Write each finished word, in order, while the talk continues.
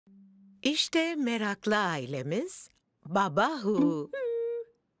İşte meraklı ailemiz BigHoo,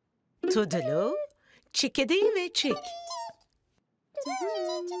 Toodloo, Chickedy ve Chick.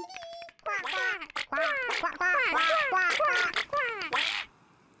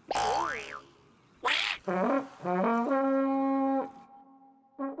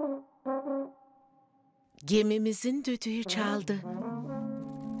 Gemimizin düdüğü çaldı.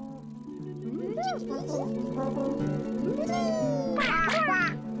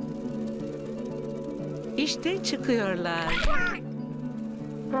 İşte çıkıyorlar.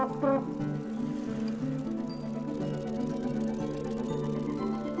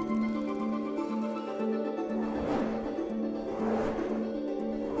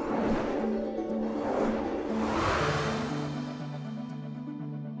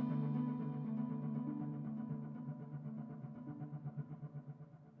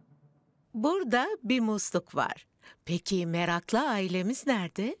 Burada bir musluk var. Peki meraklı ailemiz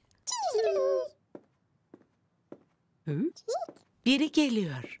nerede? Biri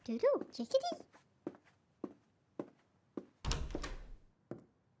geliyor.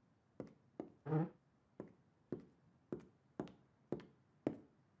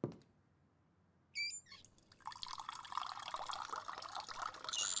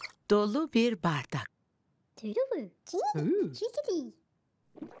 Dolu bir bardak. Chickedy.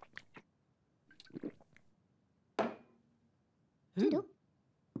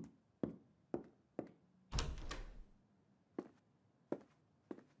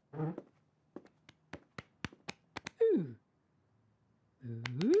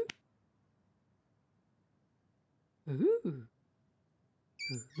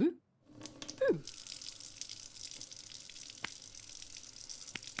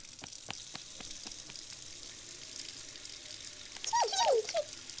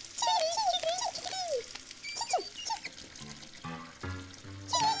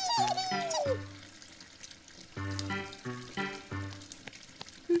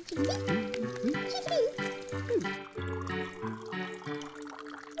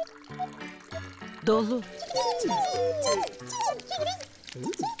 Dolu.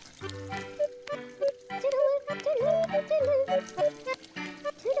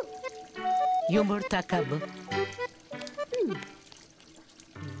 Yumurta kabı.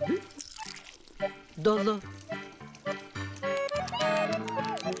 Dolu.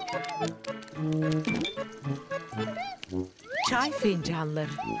 Çay fincanları.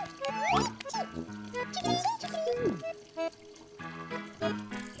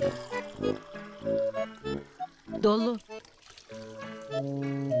 Dolu.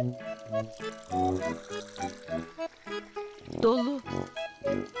 Dolu.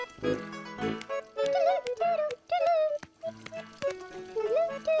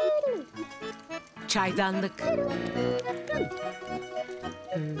 Çaydanlık.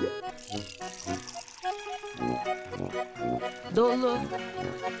 Dolu.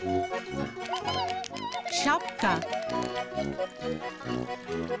 Şapka.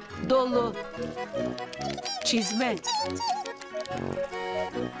 Dolu. Çizme.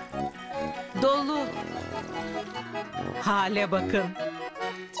 Dolu. Hale bakın.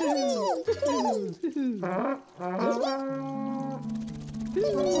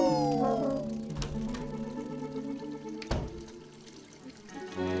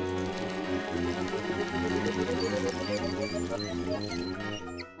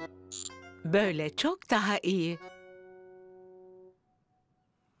 Böyle çok daha iyi.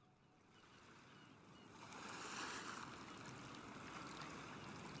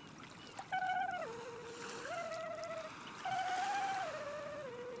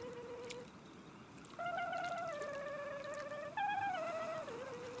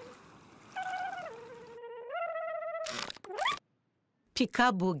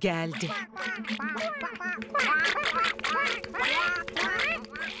 Peekaboo geldi.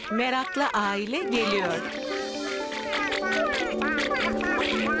 Meraklı aile geliyor.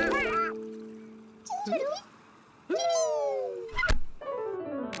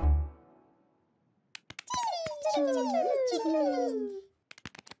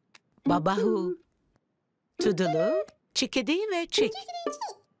 BigHoo, Toodloo, Chickedy ve Chick.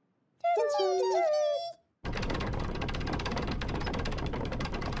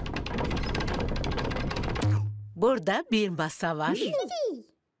 Burada bir masa var.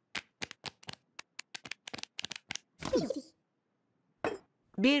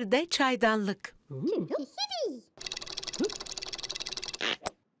 Bir de çaydanlık.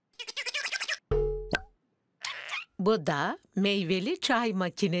 Bu da meyveli çay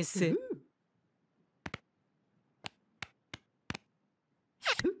makinesi.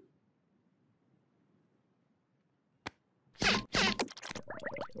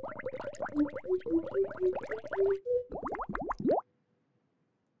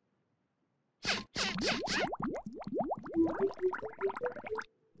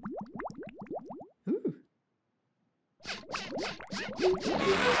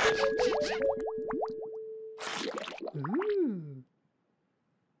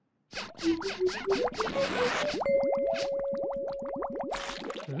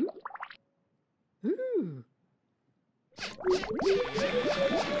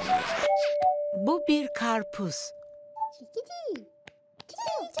 Bu bir karpuz.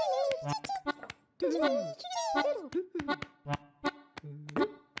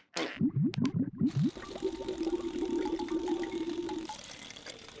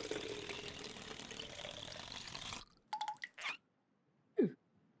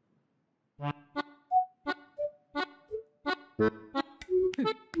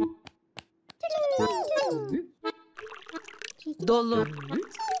 Dolu,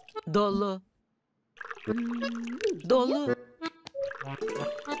 dolu, dolu,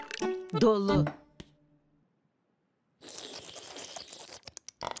 dolu.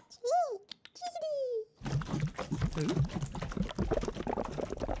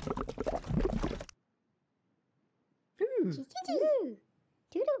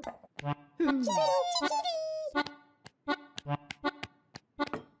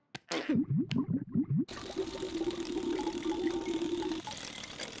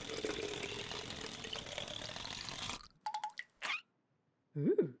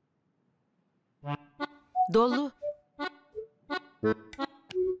 Dolu. Dolu.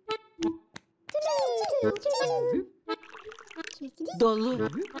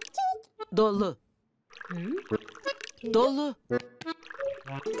 Dolu.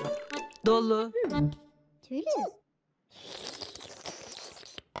 Dolu.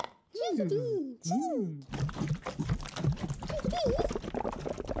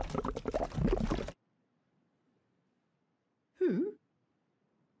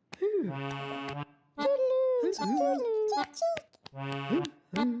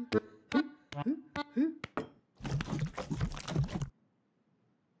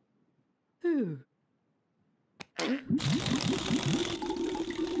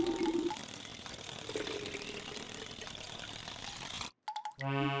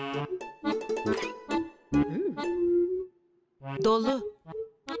 Dolu.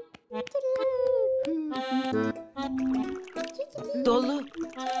 Dolu. Dolu.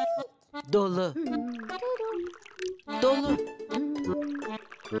 Dolu. Dolu.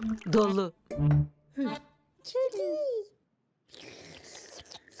 Dolu.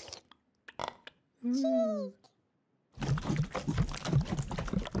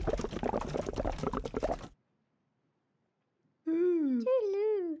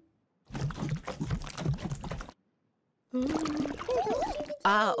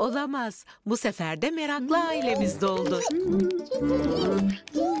 Aa, olamaz. Bu sefer de meraklı ailemiz doldu.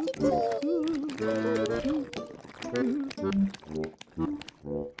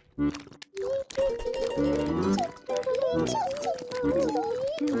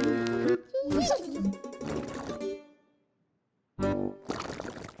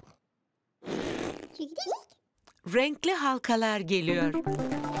 Renkli halkalar geliyor.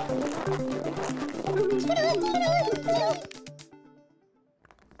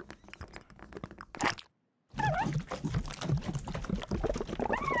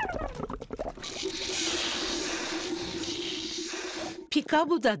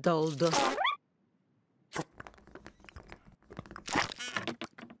 Peekaboo da doldu.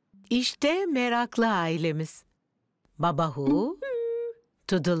 İşte meraklı ailemiz. BigHoo,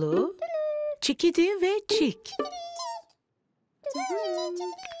 Toodloo, Chickedy ve Chick.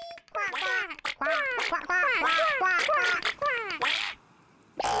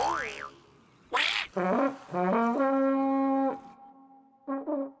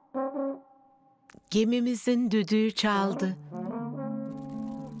 Gemimizin düdüğü çaldı.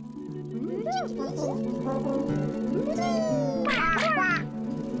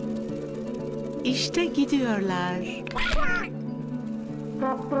 İşte gidiyorlar.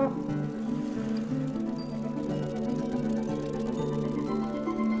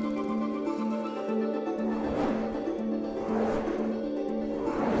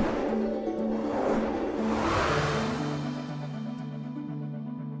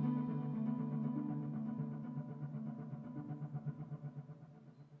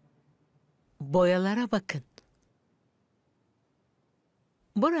 Boyalara bakın.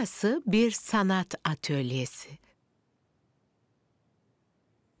 Burası bir sanat atölyesi.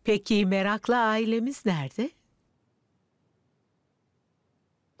 Peki meraklı ailemiz nerede?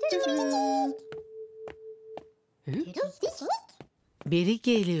 Biri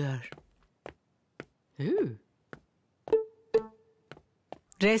geliyor.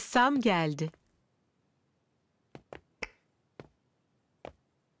 Ressam geldi.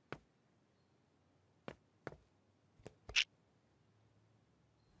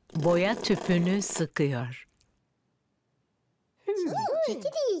 boya tüpünü sıkıyor.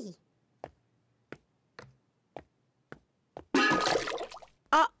 Chickedy.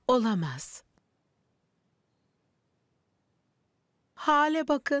 Olamaz. Hale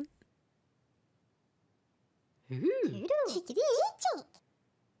bakın. Chickedy.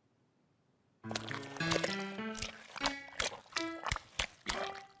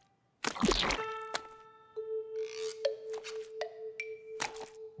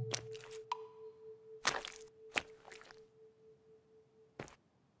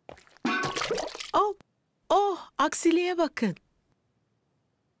 Aksiliğe bakın.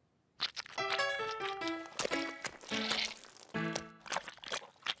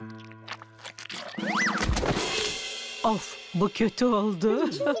 Of, bu kötü oldu.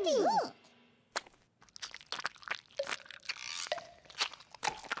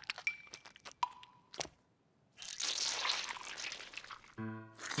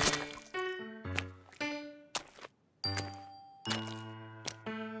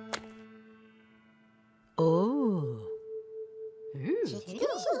 Oo.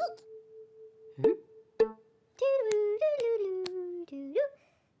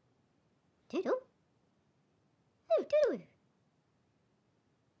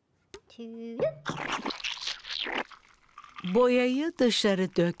 Boyayı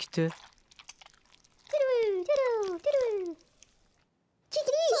dışarı döktü.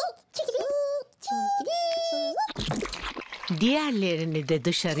 Diğerlerini de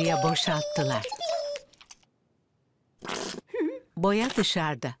dışarıya boşalttılar. Boya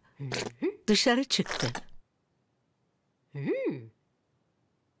dışarıda. Dışarı çıktı.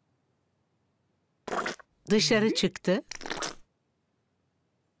 Dışarı çıktı.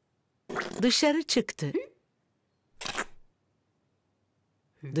 Dışarı çıktı.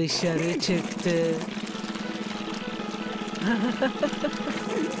 Dışarı çıktı.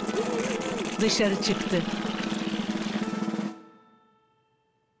 Dışarı çıktı.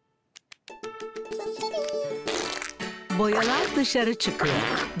 Boyalar dışarı çıkıyor.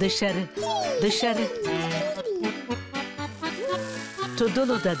 Dışarı, dışarı.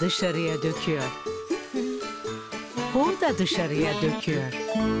 Toodloo da dışarıya döküyor. Hu da dışarıya döküyor.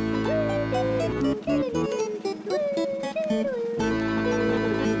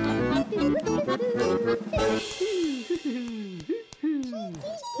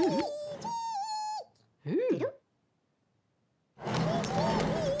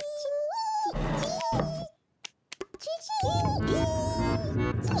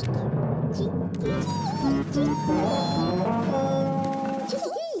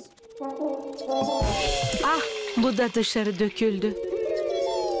 Bu da dışarı döküldü.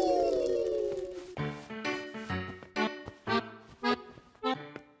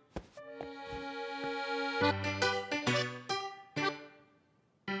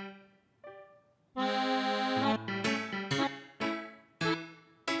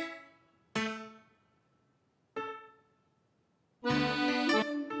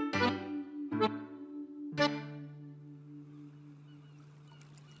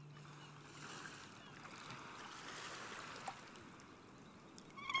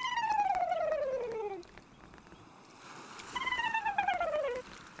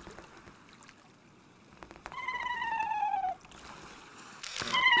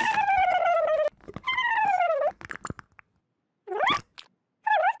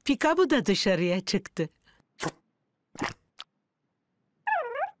 Peekaboo da dışarıya çıktı.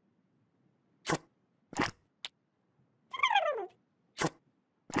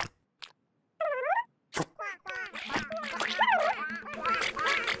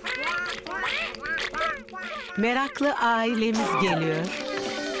 Meraklı ailemiz geliyor.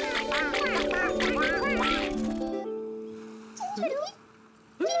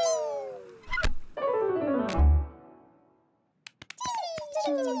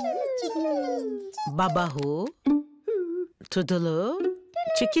 Büyük, Toodloo,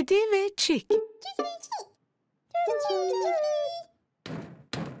 Chickedy ve Chick.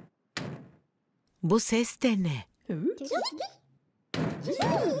 Bu ses de ne?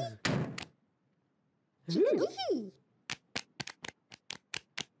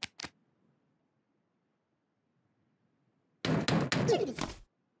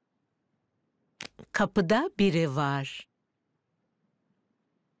 Kapıda biri var.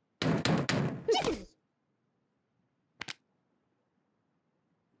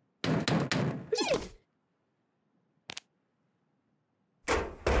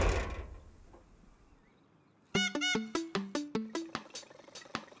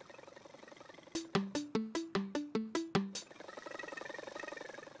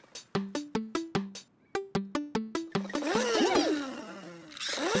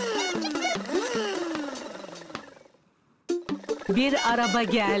 Bir araba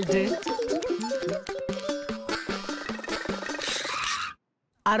geldi.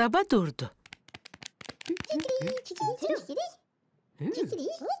 Araba durdu.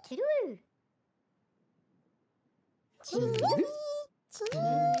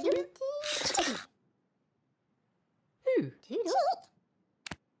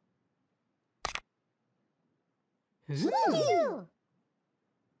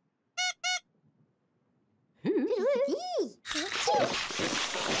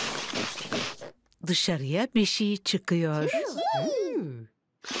 Dışarıya bir şey çıkıyor.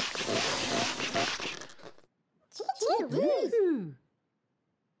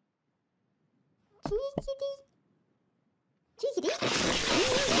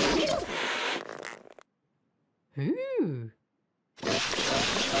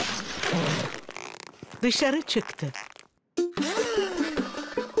 Dışarı çıktı.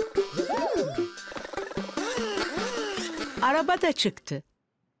 Araba da çıktı.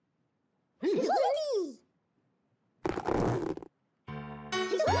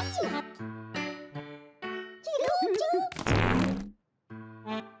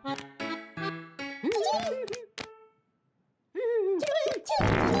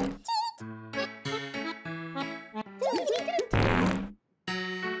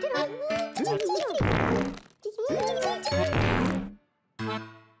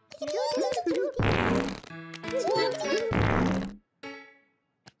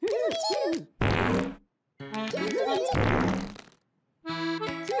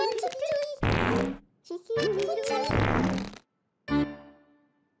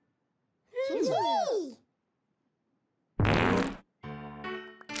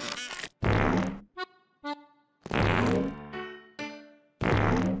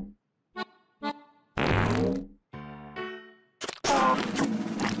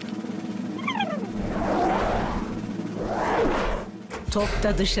 Top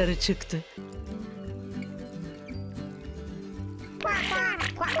da dışarı çıktı.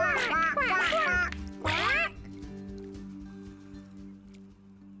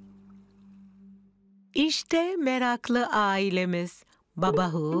 İşte meraklı ailemiz.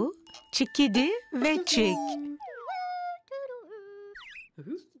 BigHoo, Chickedy ve Chick.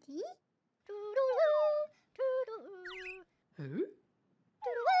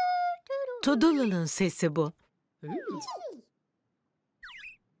 Toodloo'nun sesi bu.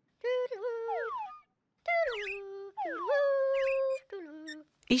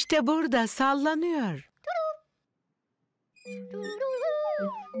 İşte burada sallanıyor.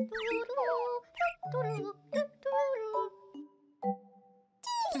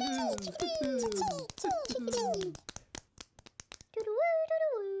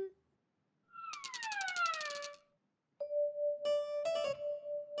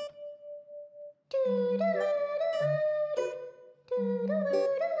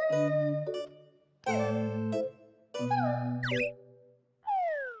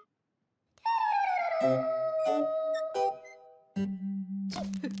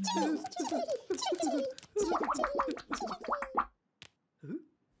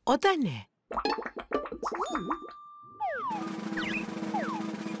 O da ne?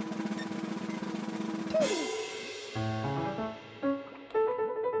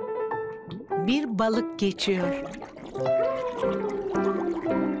 Bir balık geçiyor.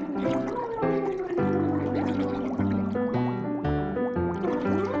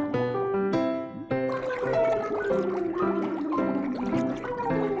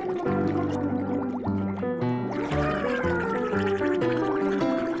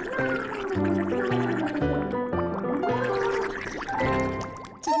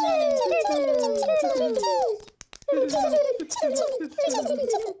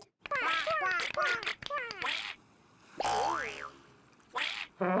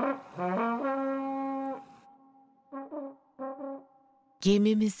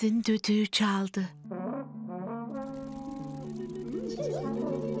 Gemimizin düdüğü çaldı.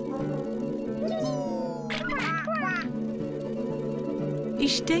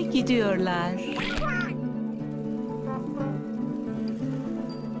 İşte gidiyorlar.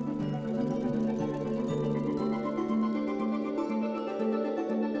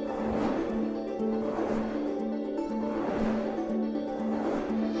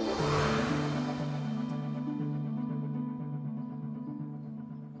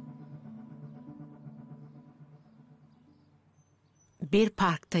 Bir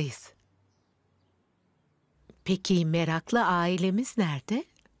parktayız. Peki meraklı ailemiz nerede?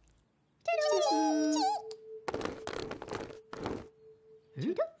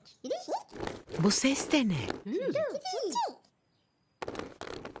 Bu ses de ne?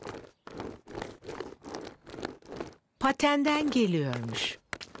 patenden geliyormuş.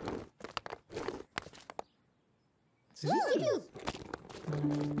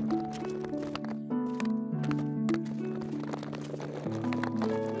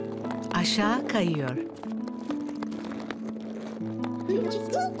 Aşağı kayıyor.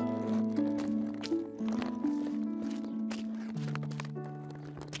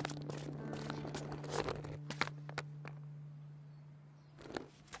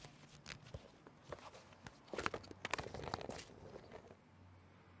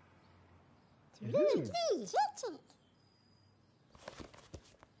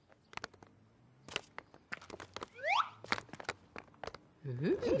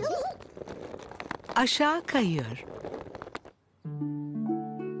 Aşağı kayıyor.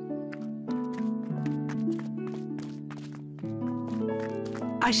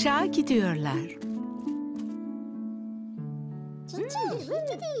 Aşağı gidiyorlar.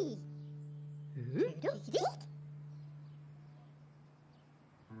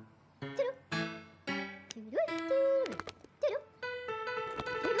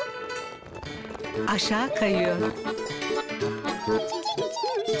 Aşağı kayıyor.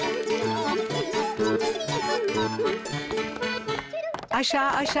 Aşağı,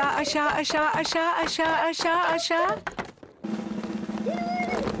 aşağı, aşağı, aşağı, aşağı, aşağı, aşağı, aşağı.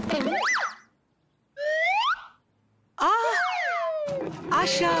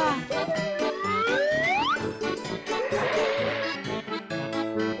 Aşağı.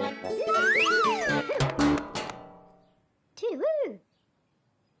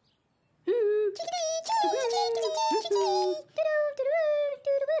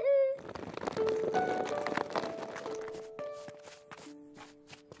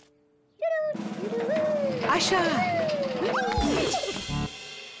 Aşağı.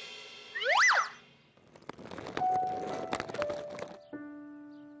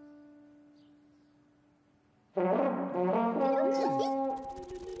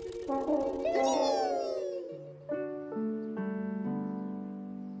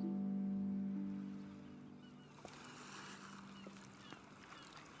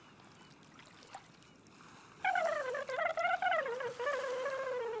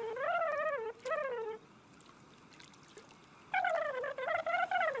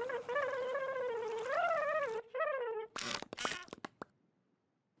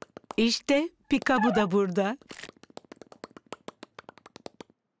 İşte Peekaboo da burada.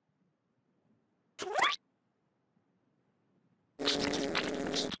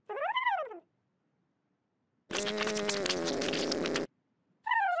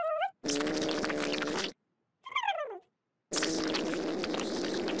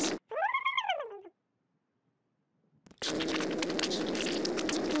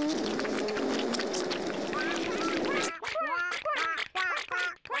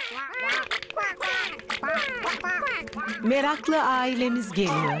 Meraklı ailemiz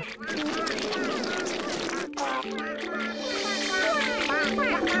geliyor.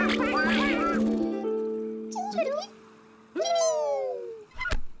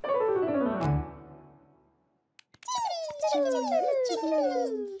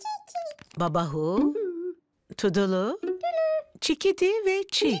 BigHoo, Toodloo, Chickedy ve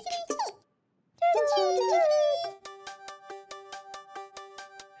Chick.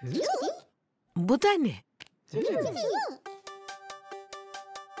 Bu da ne?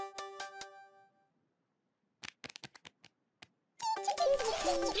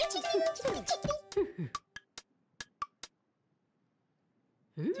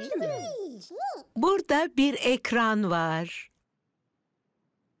 Burada bir ekran var.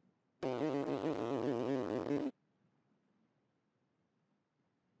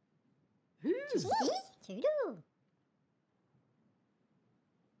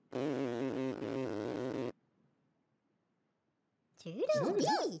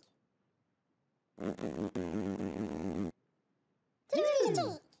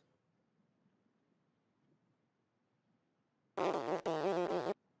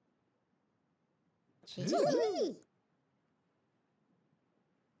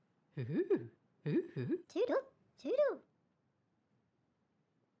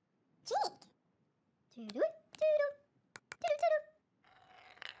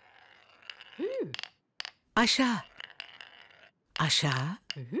 Aşağı. Aşağı.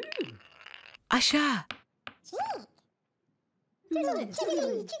 Aşağı.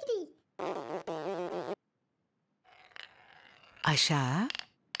 Aşağı.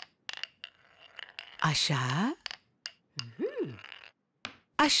 Aşağı.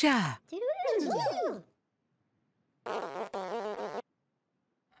 Aşağı.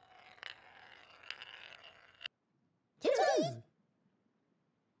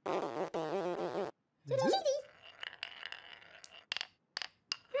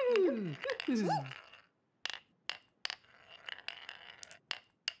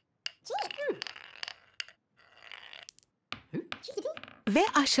 Ve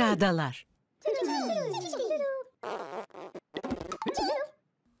aşağıdalar.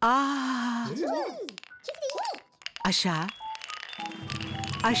 Aa! Aşağı.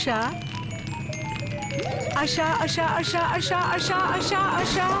 Aşağı. Aşağı, aşağı, aşağı, aşağı, aşağı, aşağı,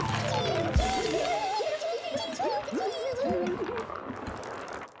 aşağı.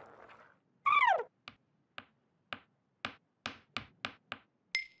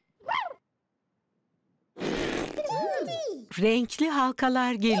 Renkli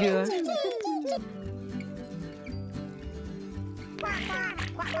halkalar geliyor.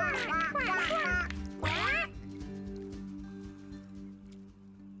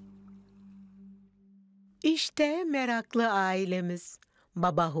 İşte meraklı ailemiz.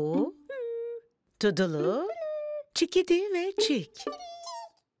 BigHoo, Toodloo, Chickedy ve Chick.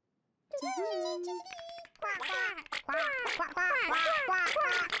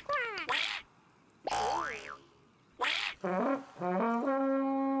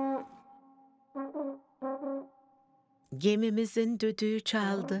 Gemimizin düdüğü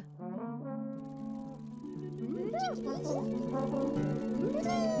çaldı.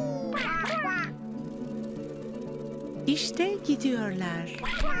 İşte gidiyorlar.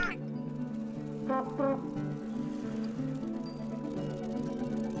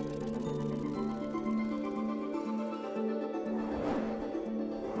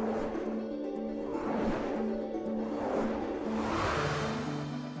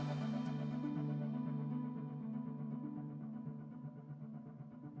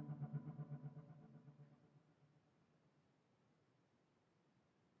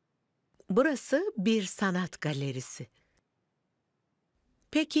 Burası bir sanat galerisi.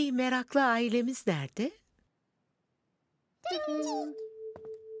 Peki meraklı ailemiz nerede?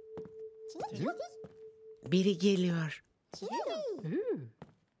 Biri geliyor.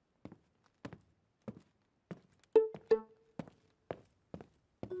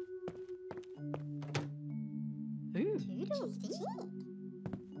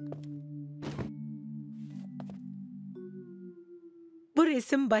 Bu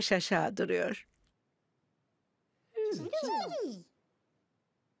resim baş aşağı duruyor.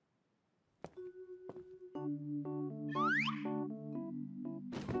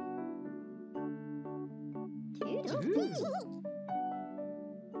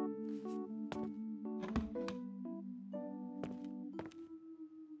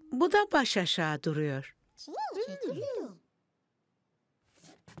 Bu da baş aşağı duruyor.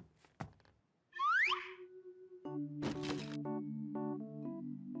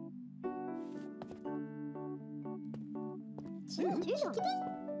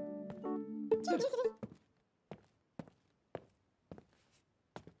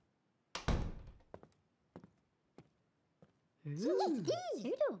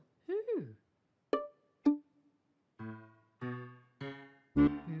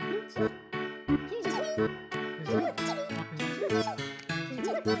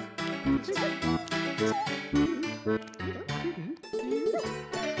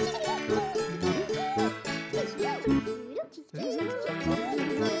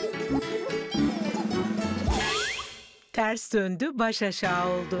 Ters döndü, baş aşağı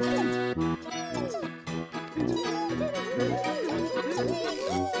oldu.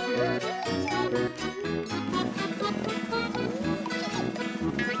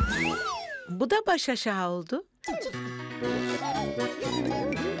 Bu da baş aşağı oldu.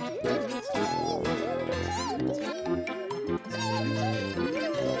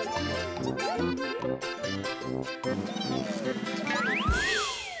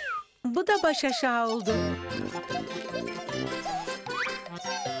 Bu da baş aşağı oldu.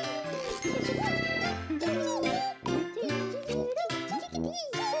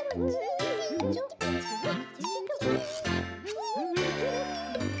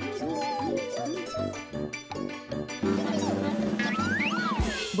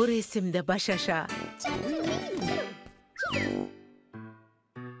 Bu resimde baş aşağı.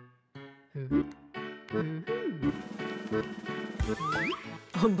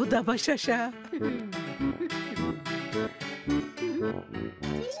 Bu da baş aşağı.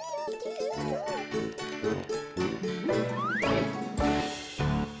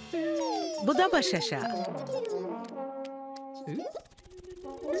 Bu da baş aşağı.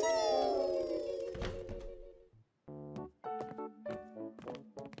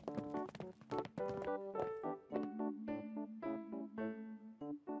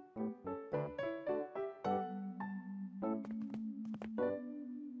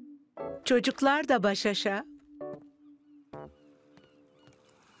 Çocuklar da baş aşağı.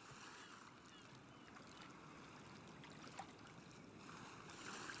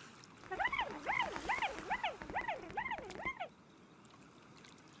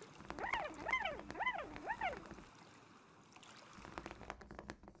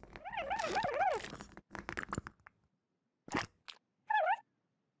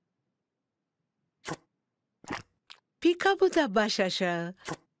 Peekaboo da baş aşağı.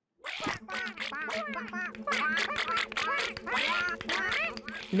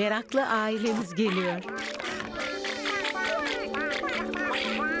 Meraklı ailemiz geliyor.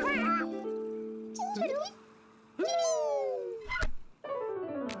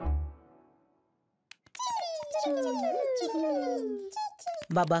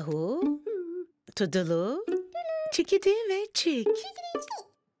 BigHoo, Toodloo, Chickedy ve Chick.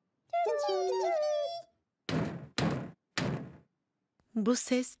 Bu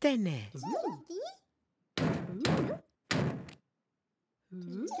ses de ne?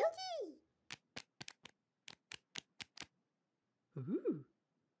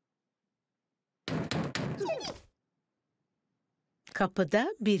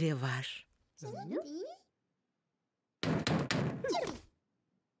 Kapıda biri var.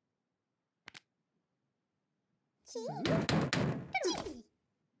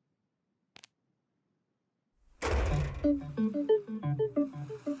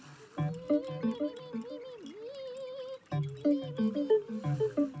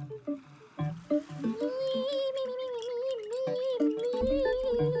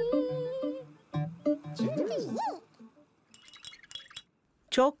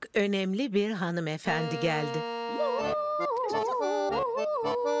 Çok önemli bir hanımefendi geldi.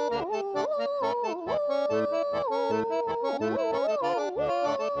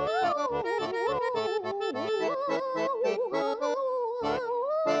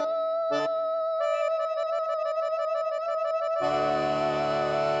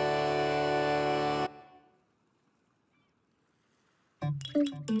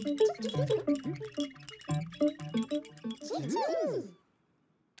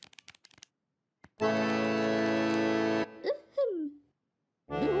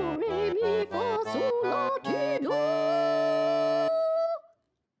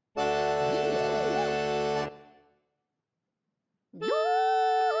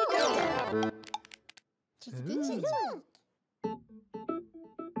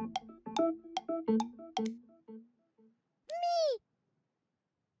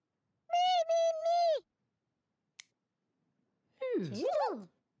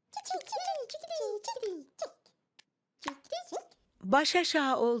 Baş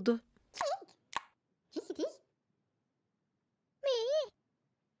aşağı oldu.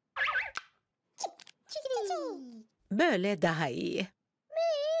 Böyle daha iyi.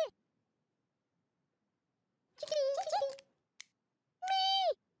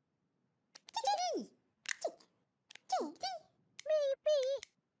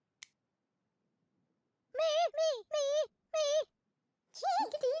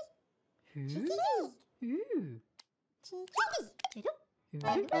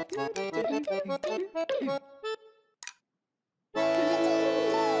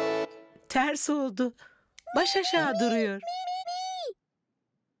 Ters oldu. Baş aşağı duruyor.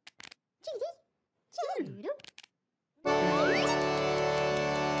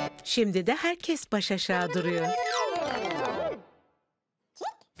 Şimdi de herkes baş aşağı duruyor.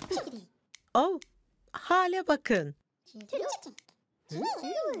 Oh, hale bakın.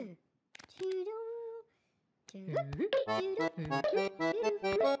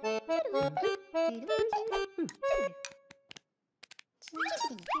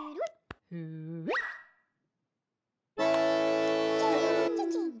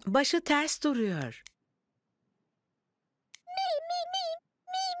 Başı ters duruyor.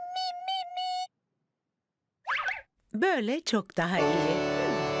 Böyle çok daha iyi.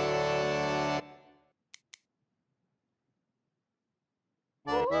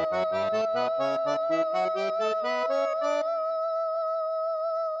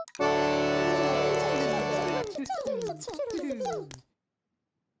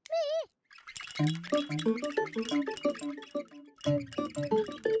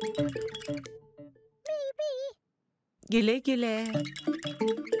 Güle güle.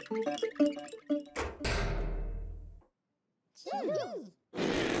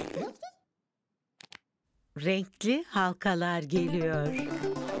 Renkli halkalar geliyor.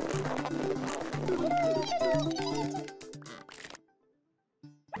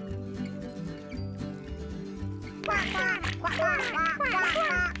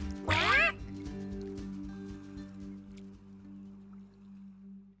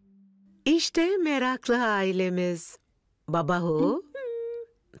 İşte meraklı ailemiz. BigHoo,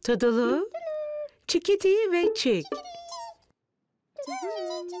 Toodloo, Chickedy ve Chick.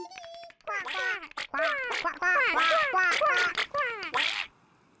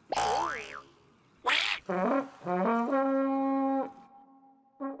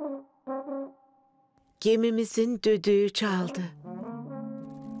 Gemimizin düdüğü çaldı.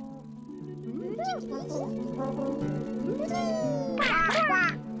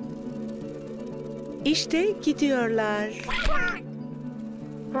 İşte gidiyorlar.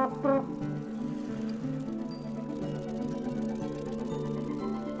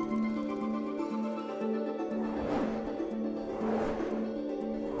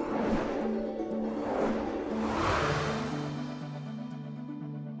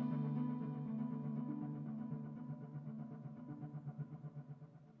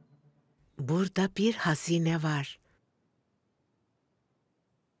 Burada bir hazine var.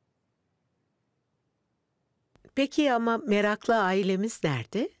 Peki ama meraklı ailemiz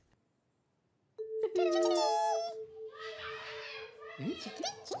nerede?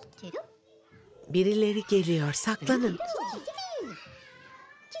 Birileri geliyor, saklanın.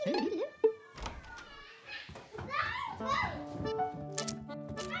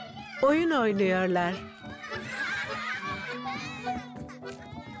 Oyun oynuyorlar.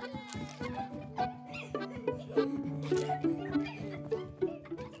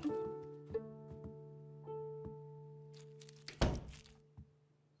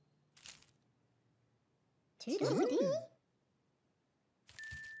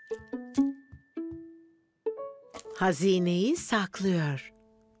 Hazineyi saklıyor.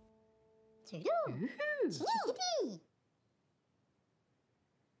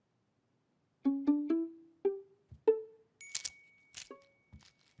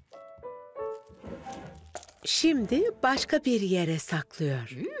 Şimdi başka bir yere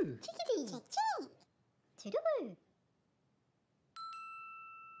saklıyor.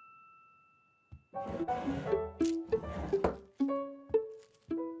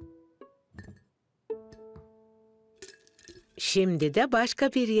 Şimdi de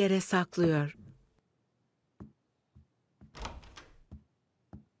başka bir yere saklıyor.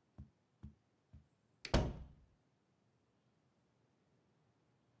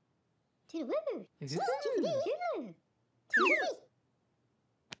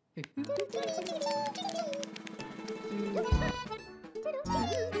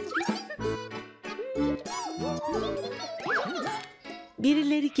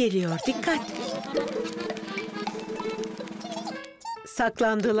 Birileri geliyor, dikkat!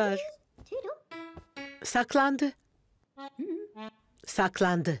 Saklandılar. Saklandı.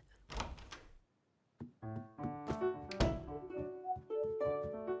 Saklandı.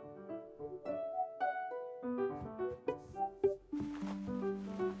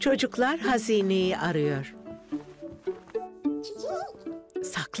 Çocuklar hazineyi arıyor.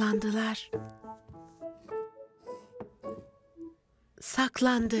 Saklandılar.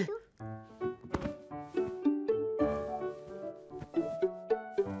 Saklandı.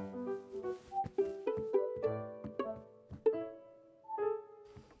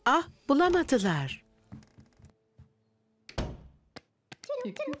 Ah, bulamadılar.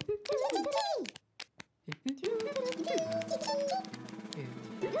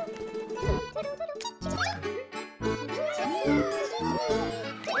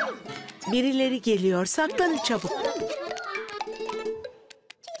 Birileri geliyor, saklanın çabuk.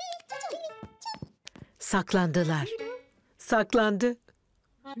 Saklandılar. Saklandı.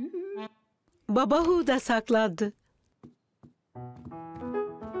 BigHoo da saklandı.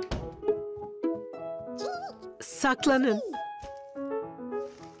 Saklanın.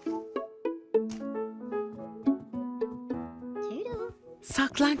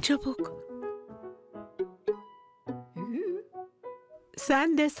 Saklan çabuk.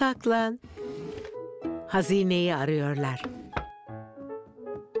 Sen de saklan. Hazineyi arıyorlar.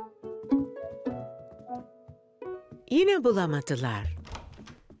 Yine bulamadılar.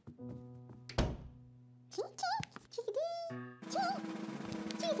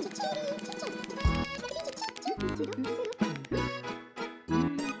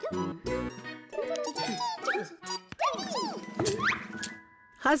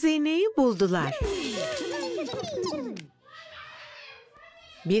 Hazineyi buldular.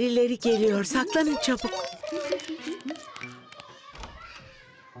 Birileri geliyor, saklanın çabuk.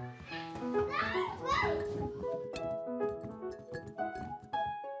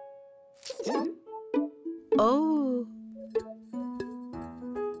 Oh.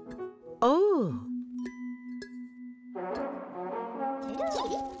 Oh.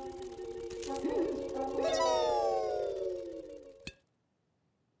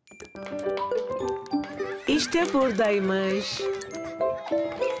 İşte buradaymış.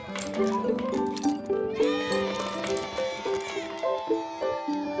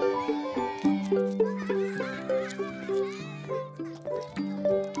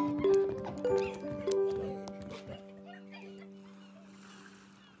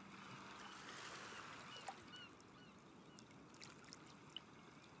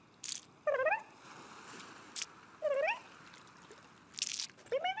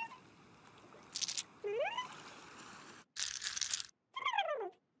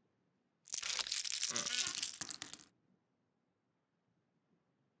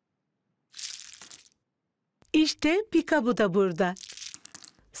 İşte Peekaboo da burada.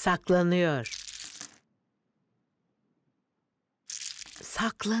 Saklanıyor.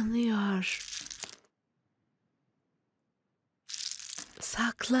 Saklanıyor.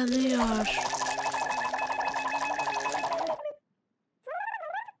 Saklanıyor.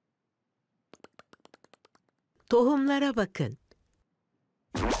 Tohumlara bakın.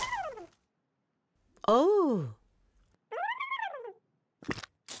 Oo!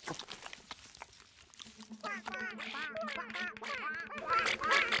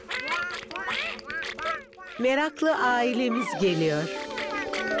 Meraklı ailemiz geliyor.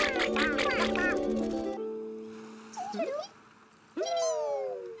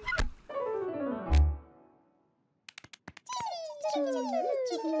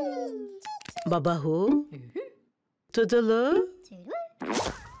 BigHoo, Toodloo,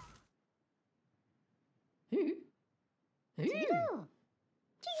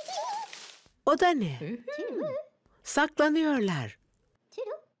 o da ne? Saklanıyorlar.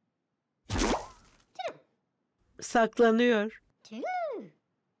 Saklanıyor.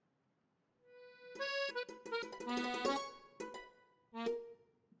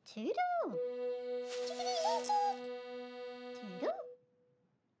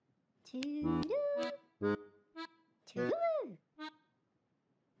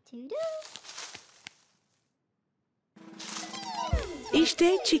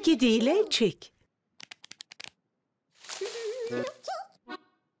 İşte Chickedy ile Chick.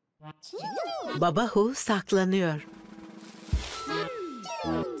 BigHoo saklanıyor.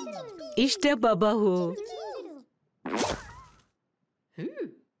 İşte BigHoo.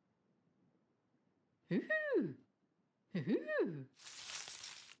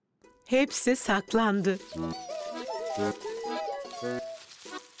 Hepsi saklandı.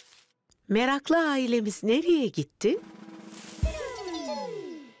 Meraklı ailemiz nereye gitti?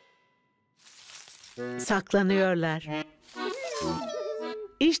 Saklanıyorlar.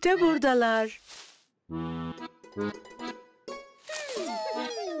 İşte buradalar.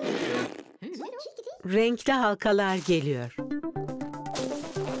 Renkli halkalar geliyor.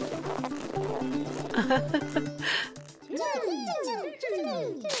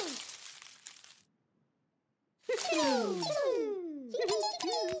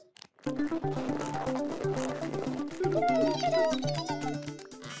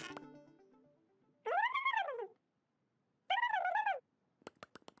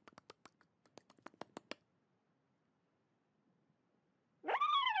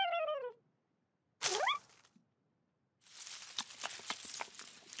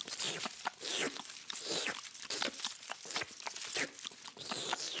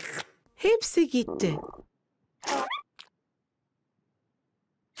 Hepsi gitti.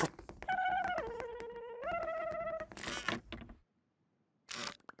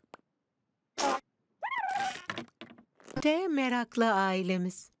 İşte meraklı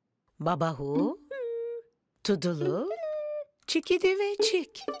ailemiz. BigHoo, Toodloo, Chickedy ve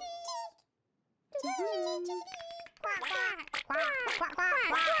Chick.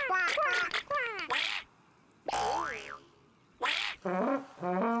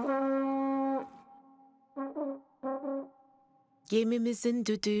 Gemimizin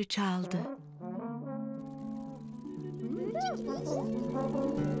düdüğü çaldı.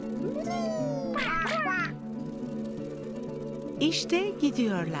 İşte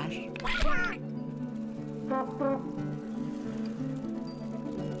gidiyorlar.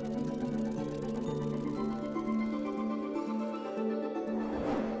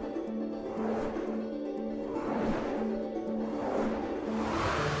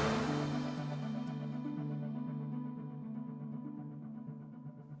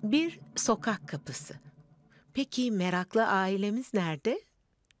 Bir sokak kapısı. Peki meraklı ailemiz nerede?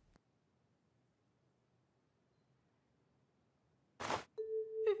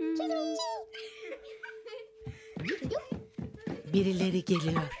 Birileri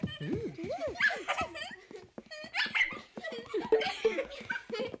geliyor.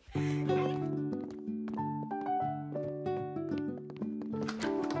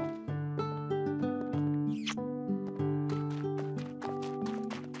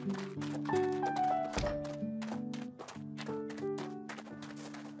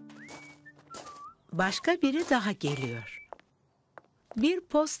 Başka biri daha geliyor. Bir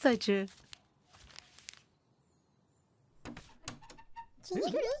postacı.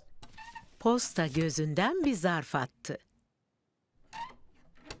 Posta gözünden bir zarf attı.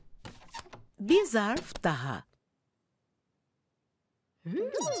 Bir zarf daha.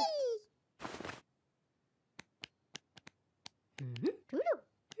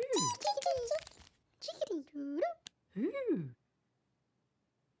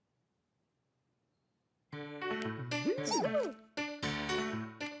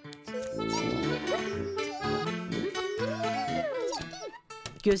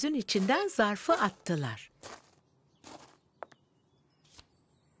 Gözün içinden zarfı attılar.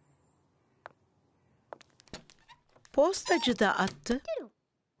 Postacı da attı.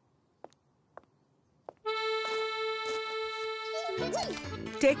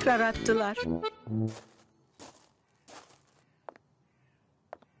 Tekrar attılar.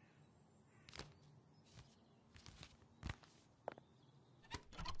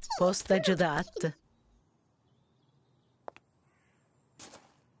 Postacı da attı.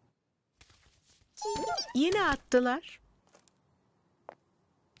 Yine attılar.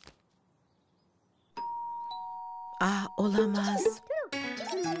 Ah, olamaz.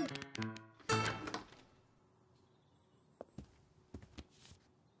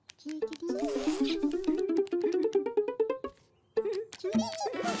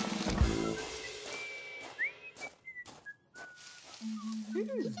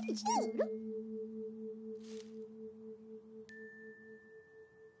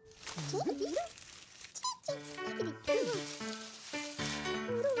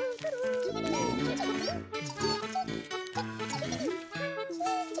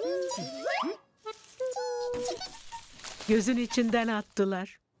 Gözün içinden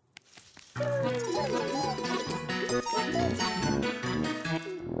attılar.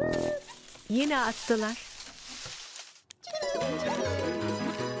 Yine attılar.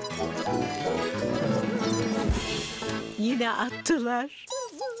 Yine attılar.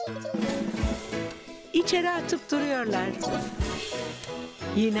 İçeri atıp duruyorlar.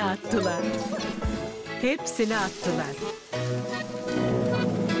 Yine attılar. Hepsini attılar.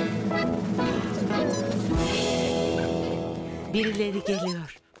 Birileri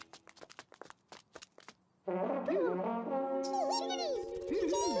geliyor.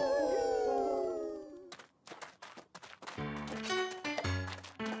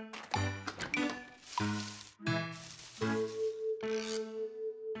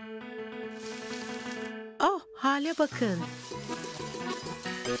 Oh, hale bakın.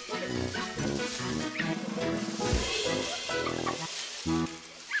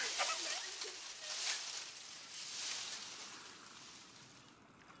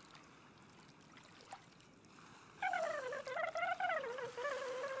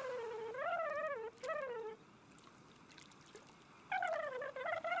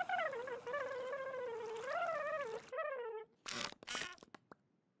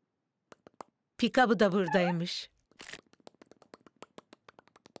 Peekaboo da buradaymış.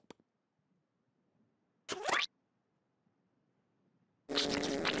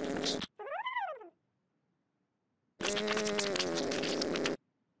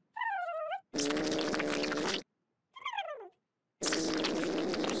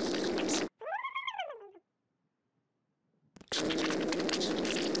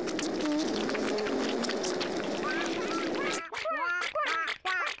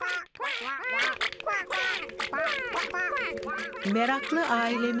 Meraklı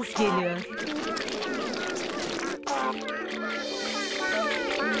ailemiz geliyor.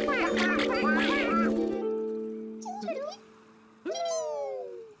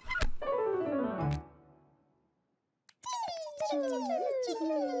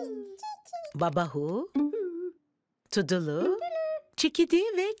 BigHoo, Toodloo, Chickedy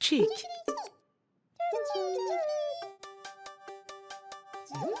ve Chick.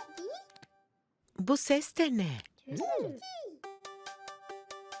 Bu ses de ne?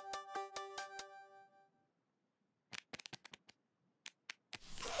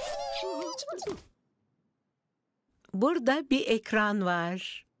 Burada bir ekran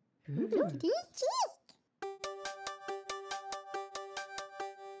var.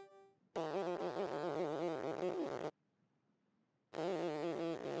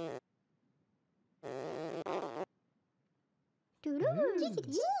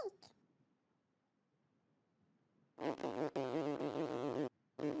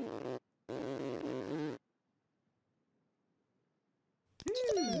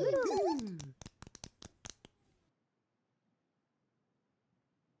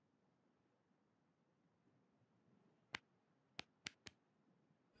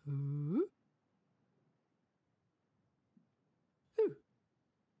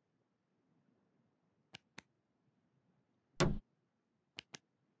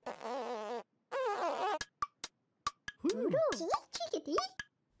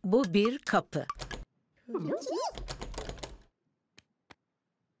 Bu bir kapı.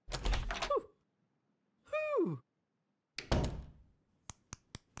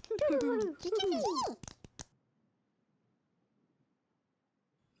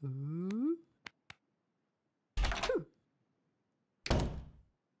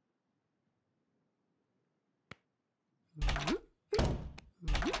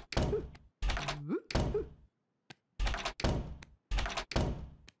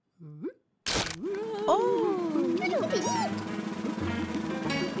 Oo!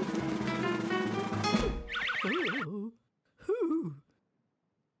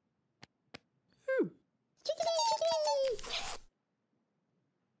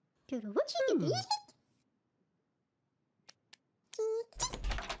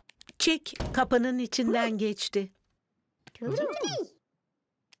 Chick kapının içinden geçti.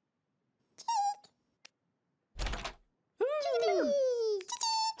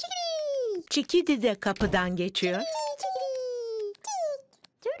 Chickedy de kapıdan geçiyor.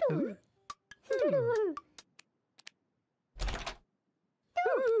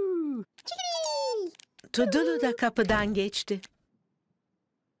 Toodloo da kapıdan geçti.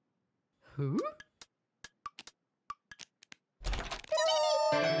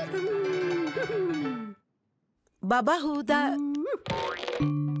 BigHoo da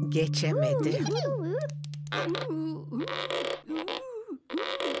geçemedi.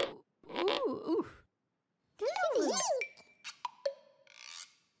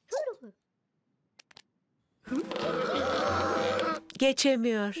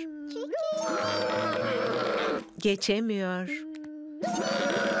 Geçemiyor. Geçemiyor.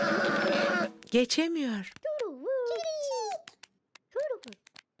 Geçemiyor.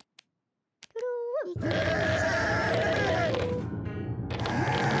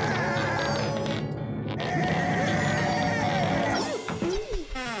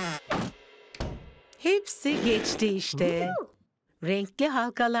 Hepsi geçti işte. Renkli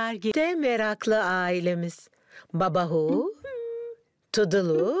halkalar geçti. Meraklı ailemiz. BigHoo,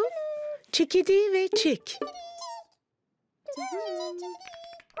 Toodloo, Chickedy ve Chick.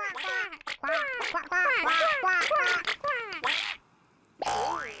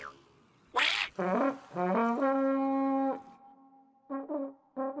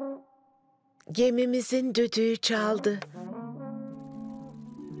 Gemimizin düdüğü çaldı.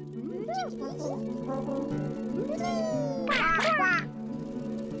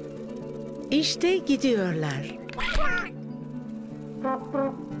 İşte gidiyorlar.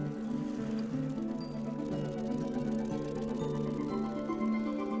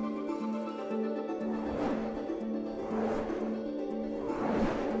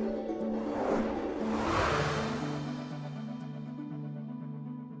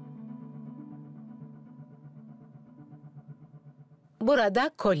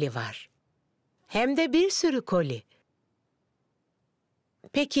 Burada koli var. Hem de bir sürü koli.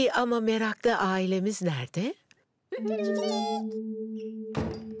 Peki ama meraklı ailemiz nerede?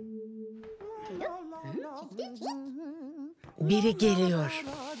 Biri geliyor.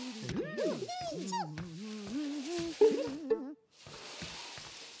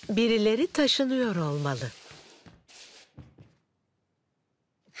 Birileri taşınıyor olmalı.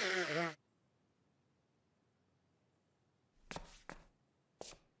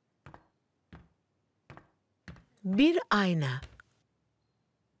 Bir ayna.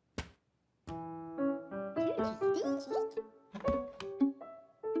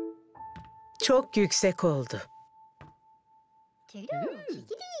 Çok yüksek oldu.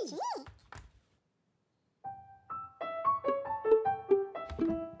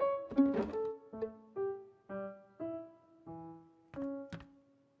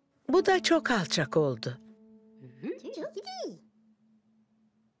 Bu da çok alçak oldu.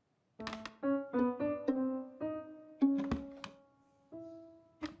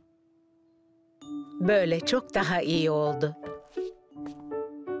 Böyle çok daha iyi oldu.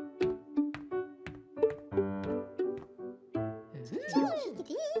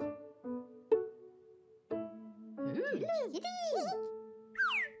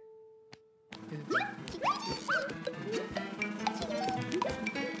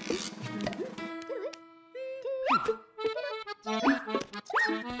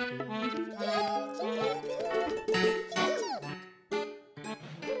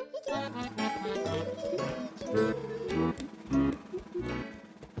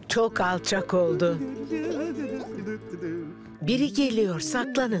 Çok alçak oldu. Biri geliyor,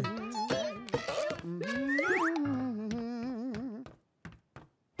 saklanın.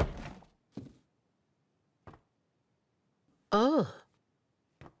 Oh.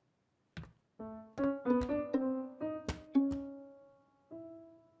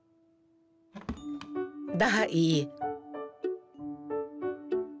 Daha iyi.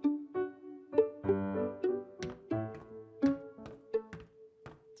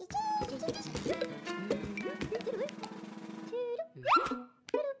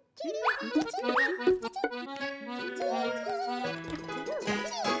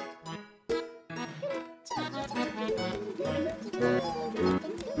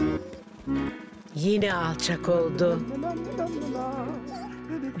 Yine alçak oldu.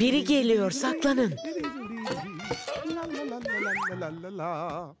 Biri geliyor, saklanın. la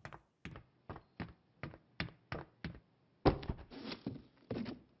la.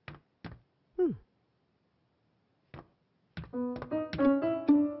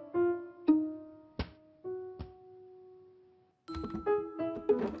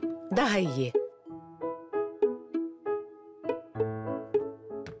 Daha iyi.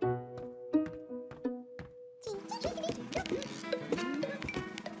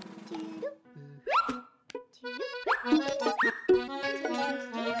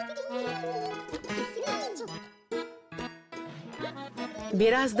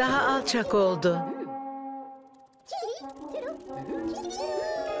 Biraz daha alçak oldu.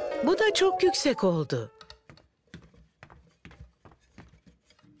 Bu da çok yüksek oldu.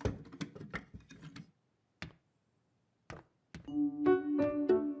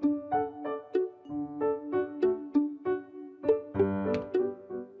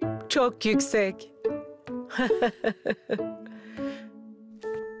 Çok yüksek.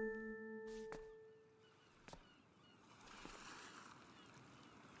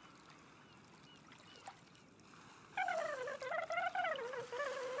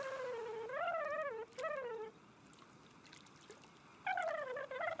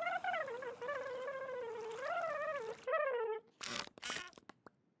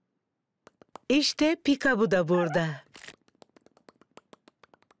 İşte Peekaboo da burada.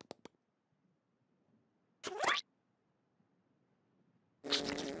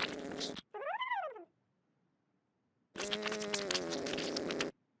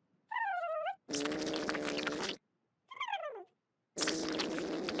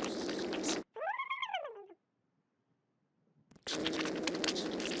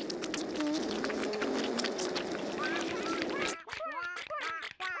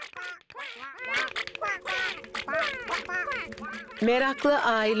 Meraklı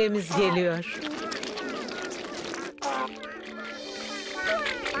ailemiz geliyor.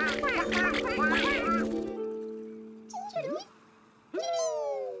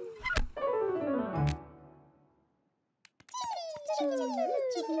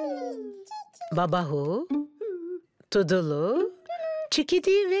 BigHoo, Toodloo,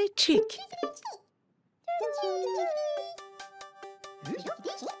 Chickedy ve Chick.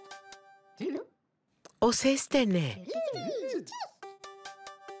 O ses de ne?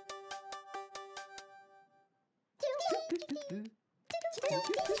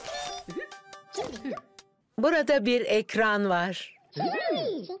 Burada bir ekran var.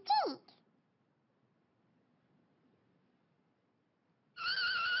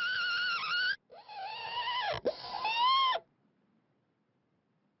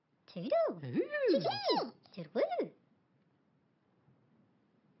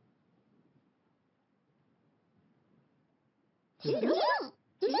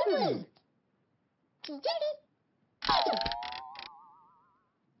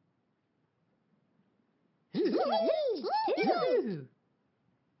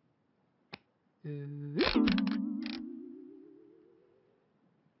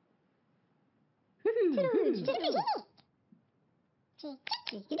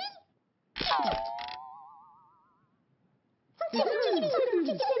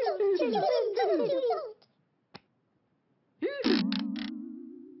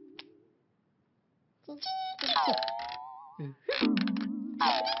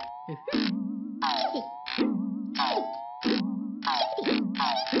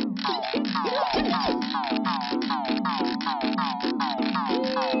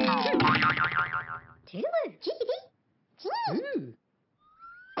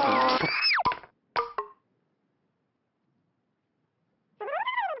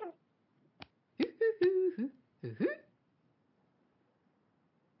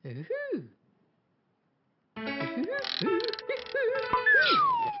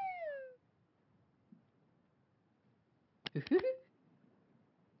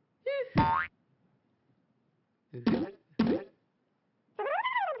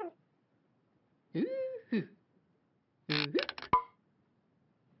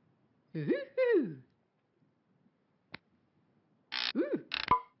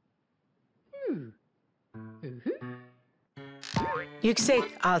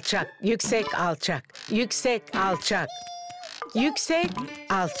 Yüksek, alçak, yüksek, alçak, yüksek, alçak, yüksek,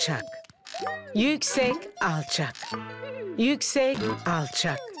 alçak, yüksek, alçak, yüksek,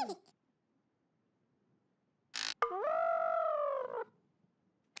 alçak.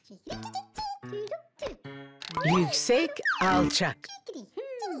 Yüksek, alçak.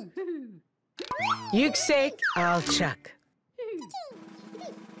 Yüksek, alçak.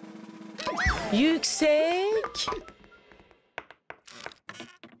 Yüksek.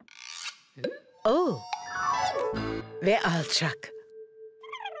 Oh. Ve alçak.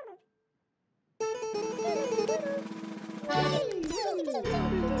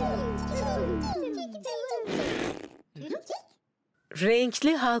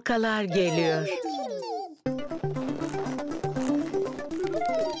 Renkli halkalar geliyor.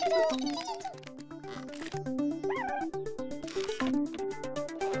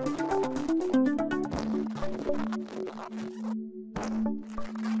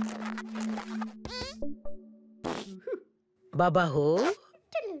 Babahoo,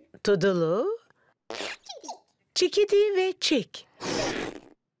 Toodloo, Chickedy ve Chick.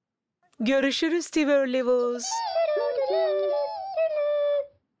 Görüşürüz Twirlywoos.